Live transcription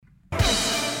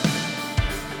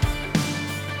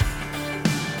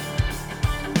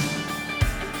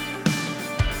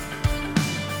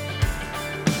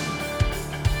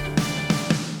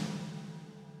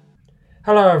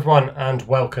Hello everyone and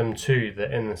welcome to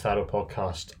the In the Saddle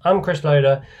podcast. I'm Chris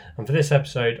Loader and for this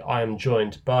episode I am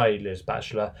joined by Liz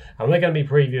Batchelor and we're going to be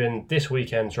previewing this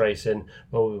weekend's racing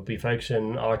where we'll be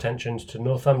focusing our attentions to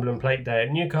Northumberland Plate Day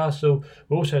at Newcastle.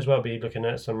 We'll also as well be looking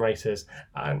at some races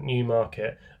at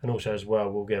Newmarket and also as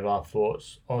well we'll give our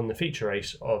thoughts on the feature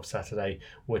race of Saturday,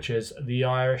 which is the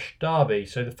Irish Derby.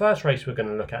 So the first race we're going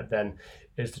to look at then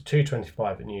is the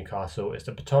 225 at Newcastle. It's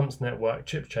the Batons Network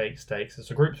Chip Chase Stakes.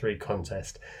 It's a Group 3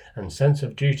 contest and Sense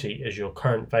of Duty is your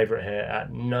current favourite here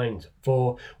at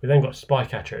 9-4. We then got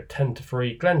Spycatcher at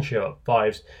 10-3, Glenshill at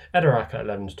 5s, Ederac at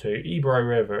 11-2, Ebro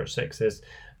River at 6s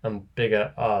and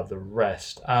bigger are the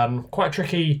rest. Quite a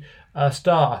tricky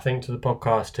start I think to the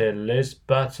podcast here, Liz,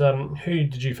 but who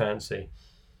did you fancy?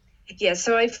 Yeah,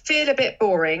 so I feel a bit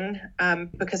boring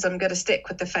because I'm going to stick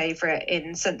with the favourite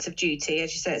in Sense of Duty.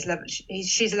 As you say, it's 11,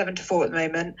 she's 11-4 at the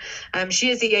moment. She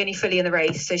is the only filly in the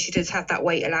race, so she does have that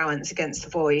weight allowance against the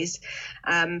boys.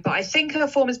 But I think her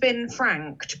form has been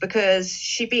franked because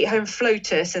she beat home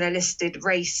Flotus in a listed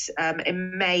race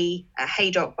in May at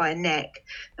Haydock by a neck.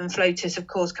 And Flotus, of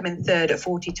course, come in third at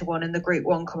 40-1 in the Group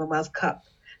 1 Commonwealth Cup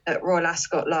at Royal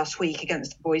Ascot last week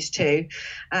against the boys too.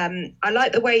 I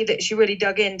like the way that she really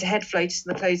dug in to head Flotus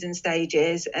in the closing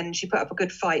stages and she put up a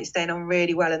good fight, staying on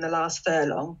really well in the last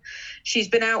furlong. She's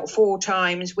been out 4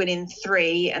 times, winning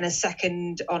 3 and a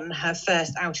second on her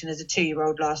first outing as a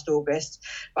 2-year-old last August.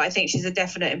 But I think she's a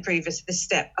definite improver, so this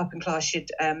step up in class should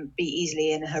be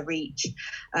easily in her reach.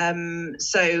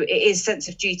 So it is Sense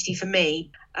of Duty for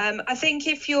me. I think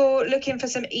if you're looking for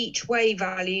some each way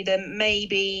value, then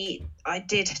maybe I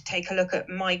did take a look at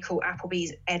Michael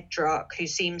Appleby's Edrak, who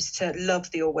seems to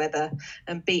love the all-weather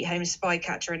and beat home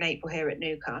Spycatcher in April here at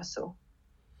Newcastle.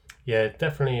 Yeah,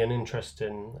 definitely an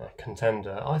interesting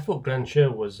contender. I thought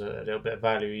Glenshill was a little bit of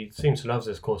value. He seems to love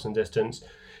this course and distance.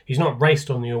 He's not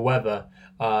raced on the all-weather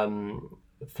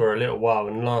for a little while,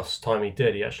 and last time he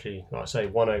did, he actually, like I say,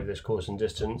 won over this course and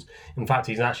distance. In fact,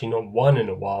 he's actually not won in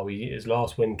a while. His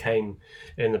last win came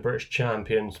in the British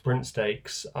Champion Sprint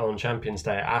Stakes on Champions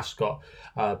Day at Ascot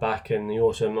back in the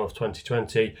autumn of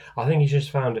 2020. I think he's just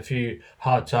found a few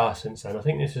hard tasks since then. I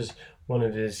think this is one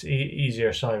of his easier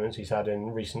assignments he's had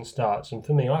in recent starts, and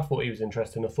for me I thought he was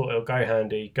interesting. I thought it'll go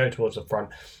handy, go towards the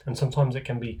front, and sometimes it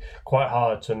can be quite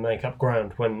hard to make up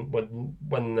ground when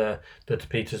the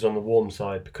Tapeta's on the warm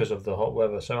side because of the hot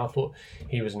weather, so I thought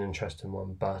he was an interesting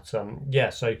one. But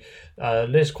so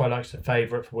Liz quite likes the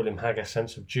favourite for William Haggas,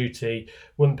 Sense of Duty.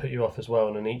 Wouldn't put you off as well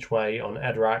on an each way on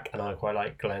Ederac, and I quite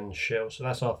like Glenshill. So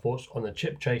that's our thoughts on the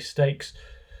Chip Chase Stakes.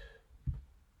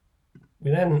 We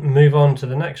then move on to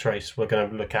the next race we're going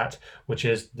to look at, which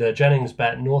is the Jennings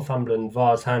Bet Northumberland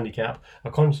Vars Handicap, a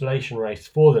consolation race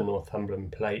for the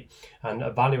Northumberland Plate, and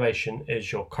Evaluation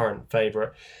is your current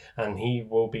favourite, and he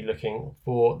will be looking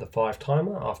for the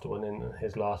 5-timer after winning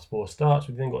his last 4 starts.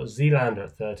 We've then got Zealander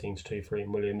at 13-2 for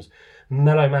Ian Williams,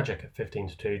 Mellow Magic at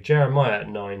 15-2, Jeremiah at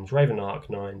 9s, Raven Arc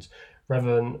 9s,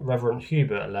 Reverend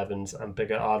Hubert 11s, and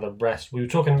bigger are the rest. We were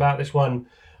talking about this one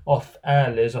off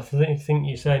air, Liz. I think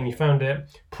you're saying you found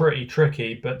it pretty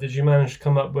tricky, but did you manage to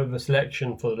come up with a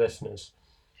selection for the listeners?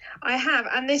 I have,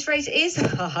 and this race is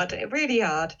hard, really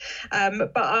hard.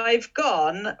 But I've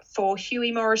gone for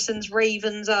Hughie Morrison's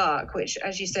Raven's Arc, which,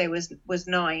 as you say, was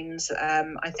 9s,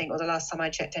 I think, or the last time I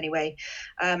checked anyway.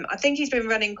 I think he's been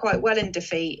running quite well in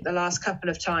defeat the last couple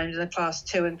of times in the Class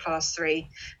 2 and Class 3,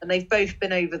 and they've both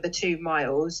been over the 2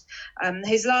 miles.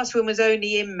 His last win was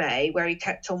only in May, where he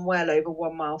kept on well over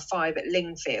 1 mile 5 at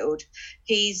Lingfield.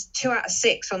 He's 2 out of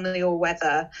 6 on the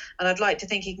all-weather, and I'd like to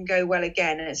think he can go well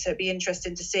again, and so it'd be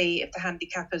interesting to see if the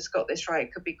handicappers got this right.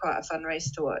 It could be quite a fun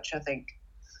race to watch, I think.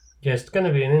 Yeah, it's going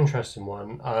to be an interesting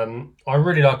one. I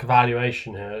really like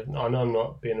Evaluation here. I know I'm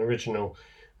not being original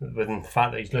with the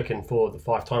fact that he's looking for the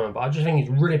 5-timer, but I just think he's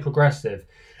really progressive.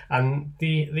 And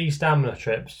these stamina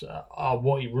trips are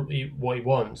what he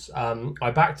wants.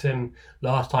 I backed him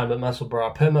last time at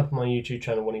Musselburgh. I put him up on my YouTube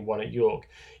channel when he won at York.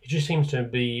 He just seems to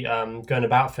be going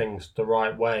about things the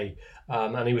right way.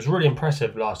 And he was really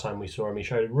impressive last time we saw him. He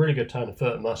showed a really good turn of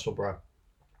foot at Musselburgh.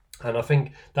 And I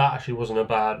think that actually wasn't a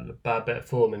bad bit of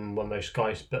form in one of those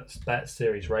Sky Bet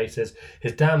Series races.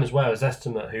 His dam as well, his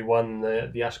Estimate, who won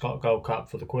the Ascot Gold Cup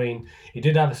for the Queen. He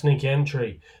did have a sneaky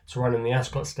entry to run in the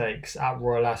Ascot Stakes at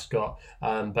Royal Ascot,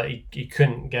 but he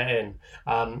couldn't get in.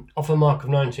 Off a mark of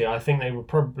 90, I think they were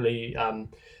probably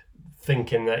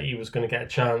thinking that he was going to get a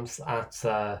chance at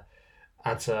the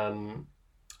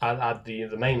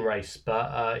main race,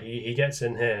 but he gets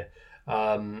in here.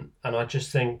 And I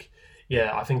just think,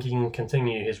 I think he can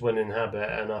continue his winning habit,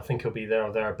 and I think he'll be there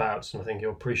or thereabouts, and I think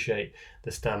he'll appreciate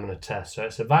the stamina test. So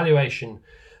it's Evaluation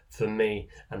for me,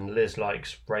 and Liz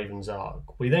likes Ravens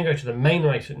Arc. We then go to the main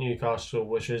race at Newcastle,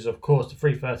 which is of course the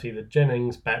 3:30, the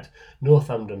Jennings Bet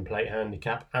Northumberland Plate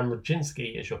Handicap, and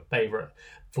Rodzinski is your favourite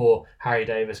for Harry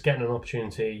Davis, getting an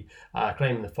opportunity,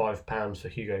 claiming the £5 for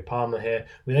Hugo Palmer here.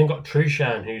 We then got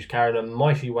Trushan, who's carrying a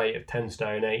mighty weight of 10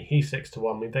 stone 8. He's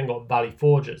 6-1. We've then got Valley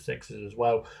Forge at 6s as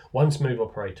well. One Smooth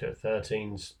Operator at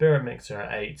 13s. Spirit Mixer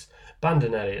at 8s.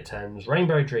 Bandinelli at 10s.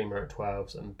 Rainbow Dreamer at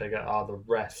 12s. And bigger are the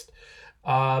rest.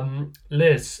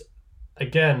 Liz,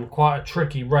 again, quite a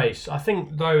tricky race. I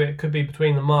think, though, it could be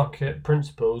between the market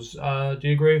principles. Do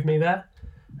you agree with me there?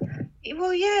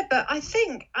 Well, yeah, but I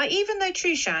think even though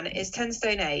Trushan is 10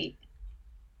 stone 8,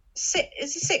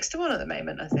 is he 6-1 at the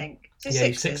moment? I think. He's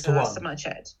 6-1. Last time I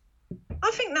checked.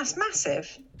 I think that's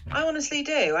massive. I honestly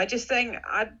do. I just think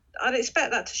I'd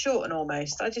expect that to shorten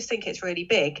almost. I just think it's really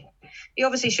big. He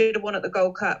obviously should have won at the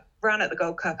Gold Cup, ran at the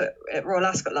Gold Cup at Royal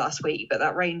Ascot last week, but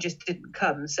that rain just didn't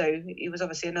come, so he was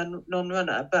obviously a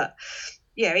non-runner. But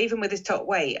yeah, even with his top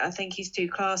weight, I think he's too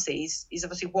classy. He's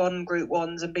obviously won Group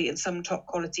 1s and beaten some top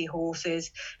quality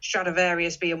horses,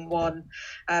 Stradivarius being one.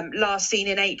 Last seen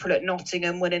in April at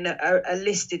Nottingham, winning a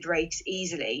listed race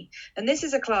easily. And this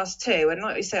is a Class 2. And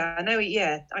like we said, I know,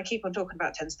 yeah, I keep on talking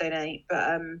about 10 stone 8,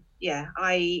 but yeah,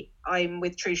 I'm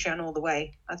with Trushan all the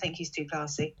way. I think he's too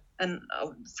classy. And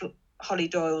Holly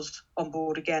Doyle's on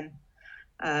board again.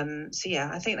 So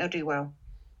yeah, I think they'll do well.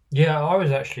 Yeah, I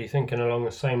was actually thinking along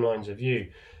the same lines of you.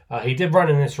 He did run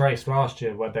in this race last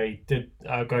year where they did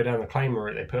go down the claimer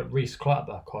route. They put Reese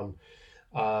Clutterbuck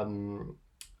on,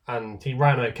 and he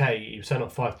ran okay. He was sent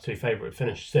off 5-2 favourite,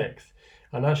 finished 6th.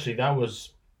 And actually that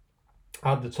was,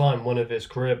 at the time, one of his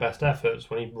career best efforts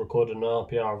when he recorded an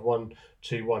RPR of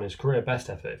 1:21. His career best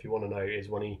effort, if you want to know, is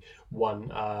when he won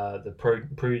the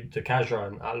Prix de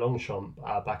Cajon at Longchamp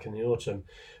back in the autumn.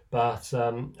 But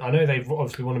I know they've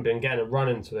obviously want to be getting a run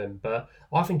into him, but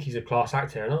I think he's a class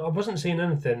act here. And I wasn't seeing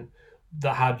anything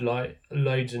that had like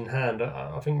loads in hand.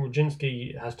 I think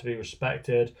Rodzinski has to be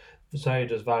respected. So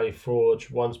does Valley Forge,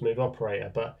 One Smooth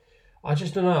Operator. But I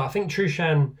just don't know. I think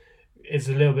Trushan is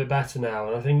a little bit better now.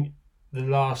 And I think the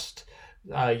last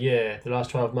the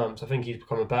last 12 months, I think he's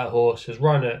become a better horse. His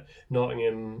run at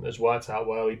Nottingham has worked out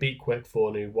well. He beat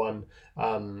Quickthorn, who won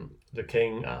the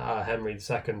King Henry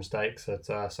II stakes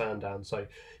at Sandown. So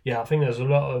yeah, I think there's a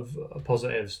lot of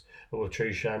positives with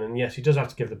Trushan. And yes, he does have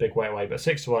to give the big weight away, but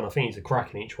 6-1, I think he's a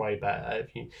cracking each way bet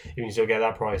if you can still get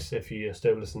that price if you're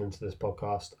still listening to this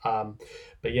podcast.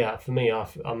 But yeah, for me,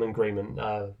 I'm in agreement.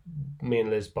 Me and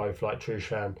Liz both like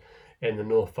Trushan in the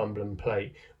Northumberland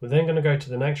Plate. We're then going to go to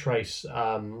the next race,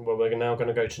 where we're now going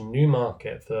to go to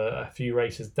Newmarket for a few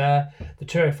races there. The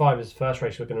 205 is the first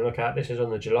race we're going to look at. This is on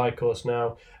the July course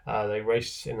now. They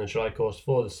race in the July course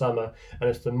for the summer, and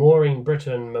it's the Maureen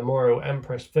Britton Memorial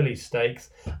Empress Filly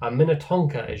Stakes. And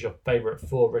Minnetonka is your favourite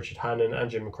for Richard Hannon and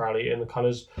Jim Crowley in the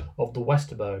colours of the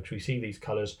Westerbergs. We see these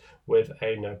colours with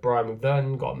Aidan O'Brien. We've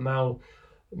then got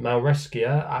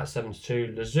Malreskia at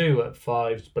 7-2, Lazoo at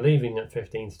 5s, Believing at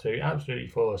 15-2, Absolutely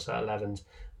Force at 11s.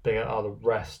 Bigger are the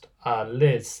rest.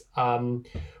 Liz,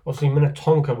 obviously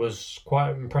Minnetonka was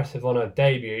quite impressive on her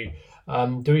debut.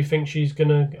 Do we think she's going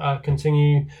to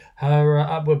continue her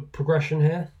upward progression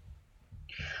here?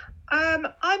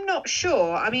 I'm not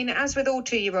sure. I mean, as with all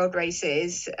 2-year-old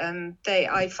races,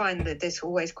 I find that this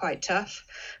always quite tough.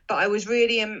 But I was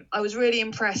really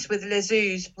impressed with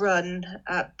Lazoo's run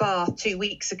at Bath 2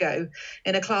 weeks ago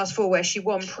in a Class 4 where she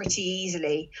won pretty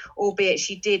easily, albeit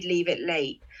she did leave it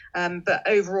late. But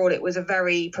overall, it was a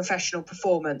very professional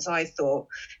performance, I thought.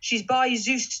 She's by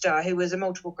Zooster, who was a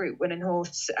multiple group winning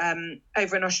horse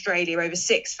over in Australia over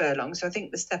 6 furlongs. So I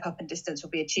think the step up in distance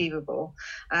will be achievable.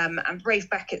 And Brave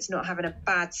Beckett's not having a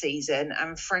bad season.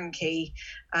 And Frankie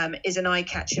is an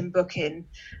eye-catching booking,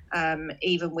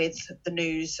 even with the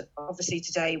news, obviously,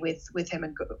 today with him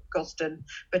and Gosden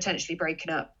potentially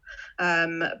breaking up.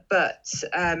 Yeah,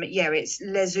 it's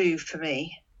Lazoo for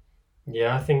me.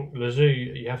 Yeah, I think Lazoo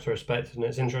you have to respect, and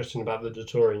it's interesting about the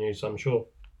Dettori news. I'm sure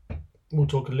we'll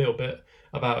talk a little bit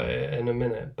about it in a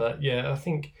minute. But yeah, I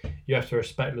think you have to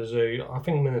respect Lazoo. I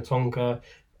think Minnetonka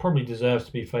probably deserves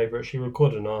to be favourite. She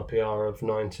recorded an RPR of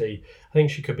 90. I think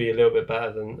she could be a little bit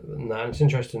better than that. And it's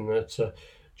interesting that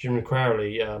Jim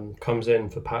Crowley comes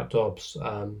in for Pat Dobbs.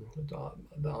 I'm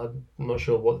not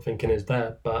sure what the thinking is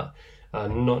there, but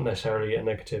not necessarily a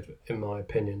negative in my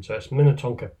opinion. So it's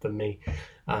Minnetonka for me.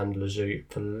 and Lazoo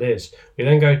for Liz. We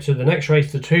then go to the next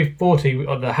race, the 240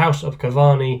 of the House of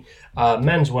Cavani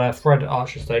menswear Fred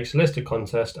Archer Stakes listed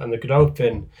contest, and the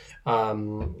Godolphin.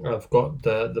 I've got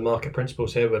the market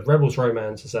principles here with Rebels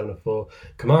Romance at 7-4,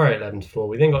 Kamari at 11-4.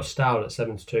 We then got Stowell at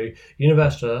 7-2,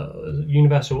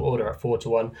 Universal Order at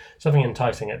 4-1, Something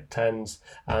Enticing at 10s,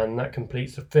 and that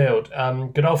completes the field.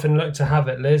 Godolphin looked to have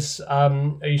it. Liz,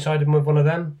 are you siding with one of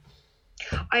them?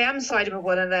 I am siding with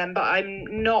one of them, but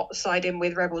I'm not siding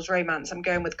with Rebels Romance. I'm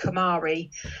going with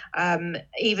Kamari.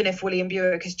 Even if William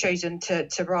Buick has chosen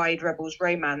to ride Rebels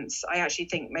Romance, I actually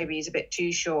think maybe he's a bit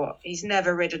too short. He's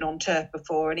never ridden on turf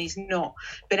before, and he's not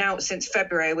been out since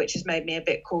February, which has made me a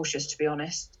bit cautious, to be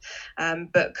honest.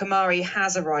 But Kamari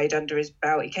has a ride under his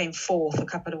belt. He came fourth a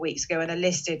couple of weeks ago in a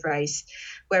listed race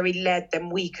where he led, then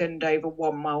weakened over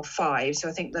 1 mile 5. So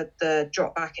I think that the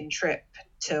drop back in trip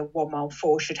to 1 mile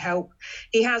 4 should help.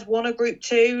 He has won a Group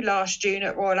 2 last June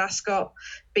at Royal Ascot,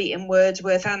 beating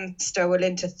Wordsworth and Stowell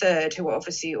into third, who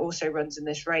obviously also runs in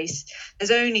this race.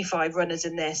 There's only 5 runners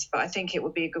in this, but I think it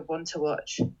would be a good one to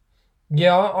watch.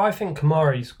 Yeah, I think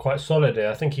Kamari's quite solid here.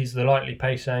 I think he's the likely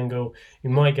pace angle. He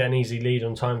might get an easy lead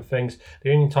on time things.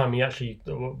 The only time he actually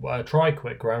tried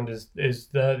quick ground is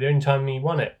the only time he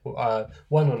won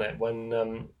on it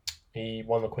when he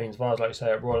won the Queen's Vase, like you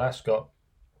say, at Royal Ascot.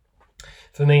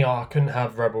 For me, I couldn't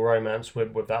have Rebel Romance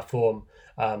with that form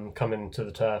coming to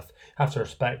the turf. Have to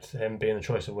respect him being the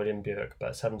choice of William Buick,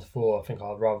 but 7-4, I think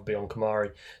I'd rather be on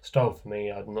Kamari. Stoll for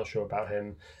me, I'm not sure about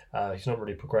him. He's not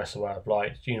really progressed the way I've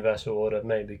liked. Universal Order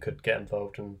maybe could get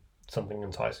involved in Something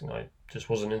Enticing I just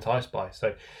wasn't enticed by.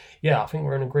 So, yeah, I think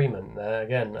we're in agreement there.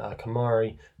 Again,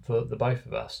 Kamari for the both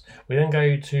of us. We then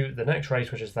go to the next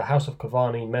race, which is the House of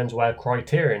Cavani Menswear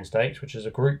Criterion Stakes, which is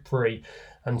a Group 3.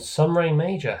 And Sunray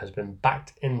Major has been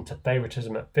backed into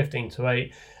favouritism at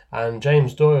 15-8. And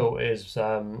James Doyle is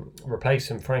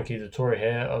replacing Frankie Dettori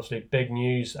here. Obviously, big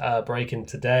news breaking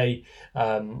today.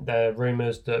 There are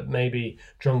rumours that maybe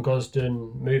John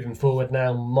Gosden, moving forward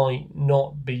now, might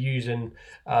not be using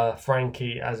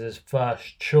Frankie as his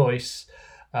first choice.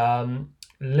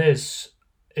 Liz,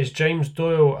 is James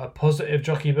Doyle a positive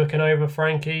jockey booking over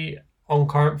Frankie on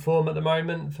current form at the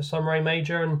moment for Sunray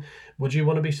Major? And would you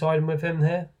want to be siding with him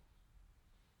here?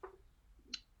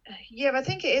 Yeah, I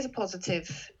think it is a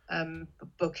positive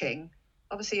booking.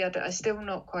 Obviously, I'm still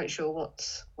not quite sure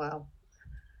I'm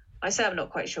not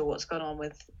quite sure what's gone on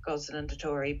with Gosden and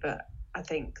Dettori, but I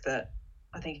think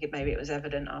maybe it was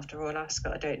evident after Royal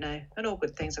Ascot. I don't know. And all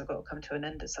good things have got to come to an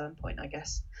end at some point, I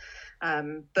guess.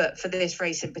 But for this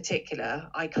race in particular,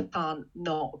 I can't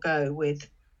not go with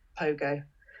Pogo.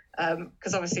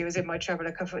 Because obviously he was in my treble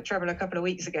a couple of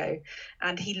weeks ago,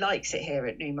 and he likes it here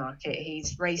at Newmarket.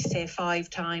 He's raced here 5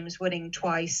 times, winning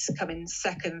twice, coming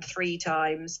second 3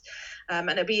 times, and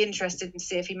it'll be interesting to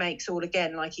see if he makes all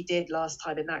again like he did last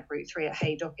time in that Group 3 at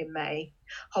Haydock in May,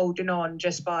 holding on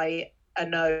just by a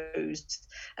nose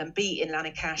and beating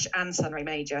Lanicash and Sunray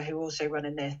Major, who also run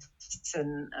in this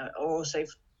and are also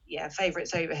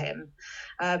favourites over him.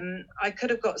 I could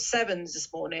have got 7s this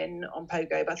morning on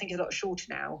Pogo, but I think he's a lot shorter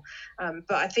now.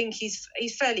 But I think he's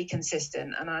fairly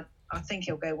consistent, and I think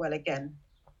he'll go well again.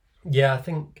 Yeah, I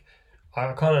think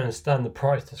I can't understand the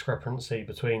price discrepancy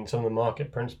between some of the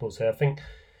market principles here. I think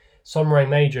Sunray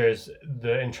Major is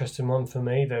the interesting one for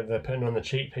me. They're putting on the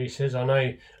cheap pieces. I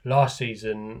know last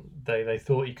season they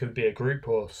thought he could be a group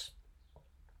horse.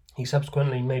 He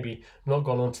subsequently maybe not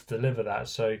gone on to deliver that,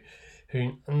 so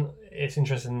it's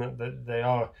interesting that they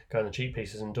are going the cheap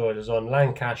pieces and Doyle is on.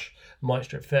 Lancash might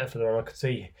strip fit for the run. I could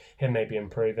see him maybe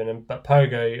improving. But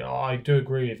Pogo, I do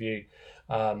agree with you.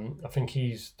 I think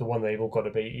he's the one they've all got to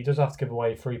beat. He does have to give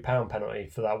away a £3 penalty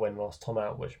for that win last time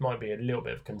out, which might be a little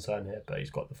bit of concern here, but he's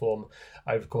got the form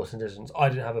over course and distance. I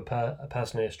didn't have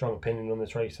personally a strong opinion on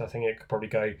this race. I think it could probably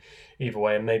go either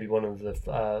way, and maybe one of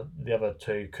the other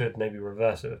two could maybe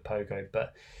reverse it with Pogo.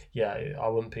 But yeah, I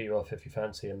wouldn't put you off if you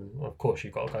fancy him. And of course,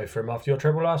 you've got to go for him after your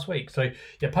treble last week. So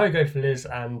yeah, Pogo for Liz,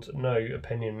 and no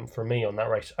opinion from me on that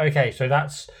race. Okay, so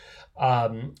that's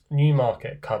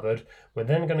Newmarket covered. We're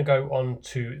then going to go on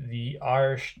to the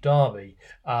Irish Derby,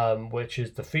 which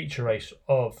is the feature race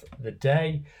of the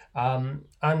day.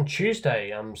 And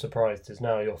Tuesday, I'm surprised, is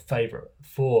now your favourite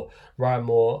for Ryan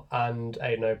Moore and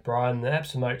Aidan O'Brien, the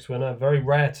Epsom Oaks winner. Very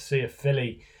rare to see a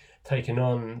filly taking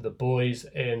on the boys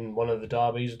in one of the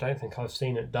derbies. I don't think I've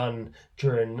seen it done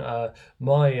during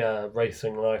my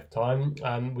racing lifetime.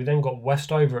 We then got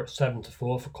Westover at 7-4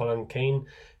 for Colin Keane,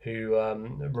 who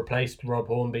replaced Rob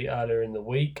Hornby earlier in the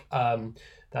week.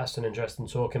 That's an interesting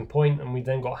talking point. And we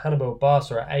then got Hannibal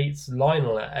Barca at 8s,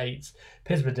 Lionel at 8s,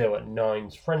 Pisbadil at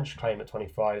 9s, French Claim at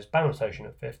 25s, Balance Ocean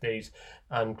at 50s,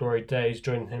 and Glory Days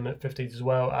joining him at 50s as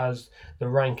well as the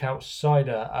rank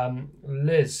outsider.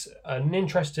 Liz, an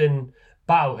interesting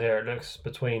battle here, it looks,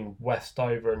 between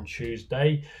Westover and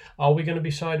Tuesday. Are we going to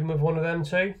be siding with one of them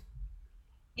two?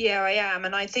 Yeah, I am,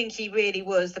 and I think he really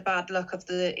was the bad luck of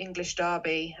the English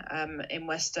Derby in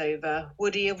Westover.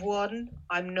 Would he have won?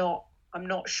 I'm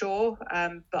not sure,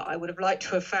 but I would have liked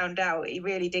to have found out. He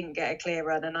really didn't get a clear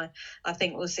run, and I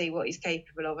think we'll see what he's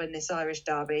capable of in this Irish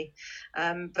Derby.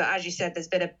 But as you said, there's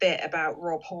been a bit about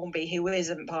Rob Hornby, who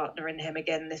isn't partnering him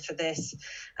again for this.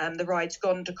 The ride's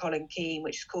gone to Colin Keane,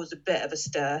 which has caused a bit of a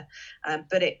stir,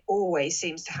 but it always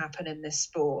seems to happen in this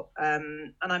sport.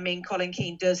 And I mean, Colin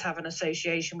Keane does have an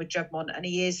association with Juddmonte, and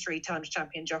he is 3 times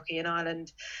champion jockey in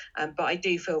Ireland. But I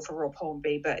do feel for Rob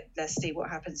Hornby, but let's see what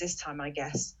happens this time, I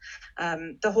guess.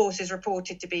 The horse is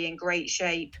reported to be in great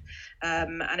shape,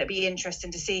 and it'd be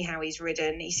interesting to see how he's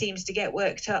ridden. He seems to get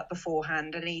worked up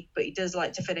beforehand, but he does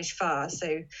like to finish fast,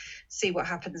 so see what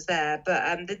happens there.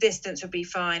 But the distance would be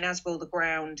fine, as will the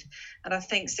ground, and I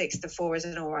think 6-4 is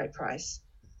an all right price.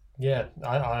 Yeah,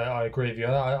 I agree with you.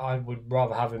 I would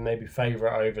rather have him maybe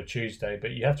favourite over Tuesday, but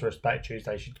you have to respect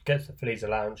Tuesday. She gets the fillies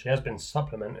allowance. She has been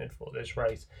supplemented for this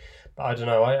race. But I don't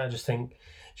know, I just think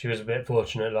she was a bit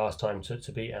fortunate last time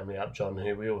to beat Emily Upjohn,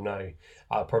 who we all know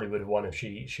probably would have won if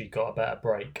she got a better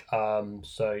break.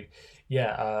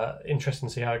 Interesting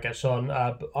to see how it gets on.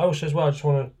 But I also as well just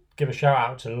want to give a shout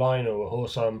out to Lionel, a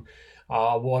horse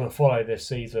I want to follow this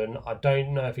season. I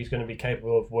don't know if he's going to be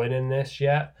capable of winning this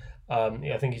yet.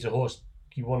 I think he's a horse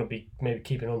you want to be maybe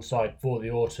keeping on side for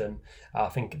the autumn. I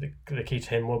think the key to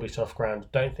him will be soft ground.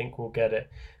 Don't think we'll get it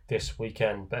this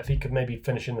weekend, but if he could maybe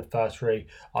finish in the first 3,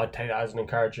 I'd take that as an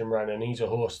encouraging run. And he's a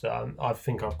horse that I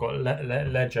think I've got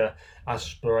Ledger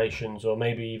aspirations, or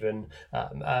maybe even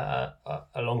a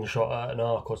long shot at an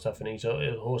Arc or stuff. And he's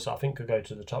a horse that I think could go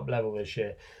to the top level this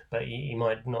year, but he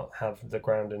might not have the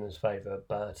ground in his favour.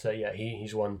 But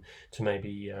he's one to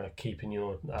maybe keep in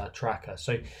your tracker.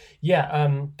 So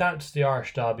that's the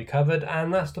Irish Derby covered,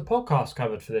 and that's the podcast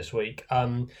covered for this week.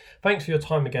 Thanks for your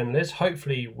time again, Liz.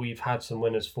 Hopefully we've had some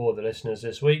winners for the listeners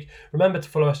this week. Remember to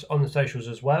follow us on the socials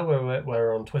as well.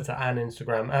 We're on Twitter and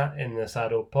Instagram at In The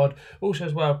Saddle Pod. Also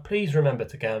as well, please remember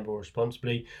to gamble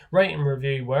responsibly. Rate and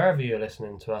review wherever you're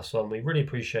listening to us on. We really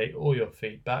appreciate all your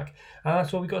feedback, and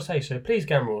that's all we've got to say. So please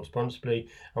gamble responsibly, and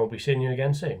we'll be seeing you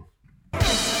again soon.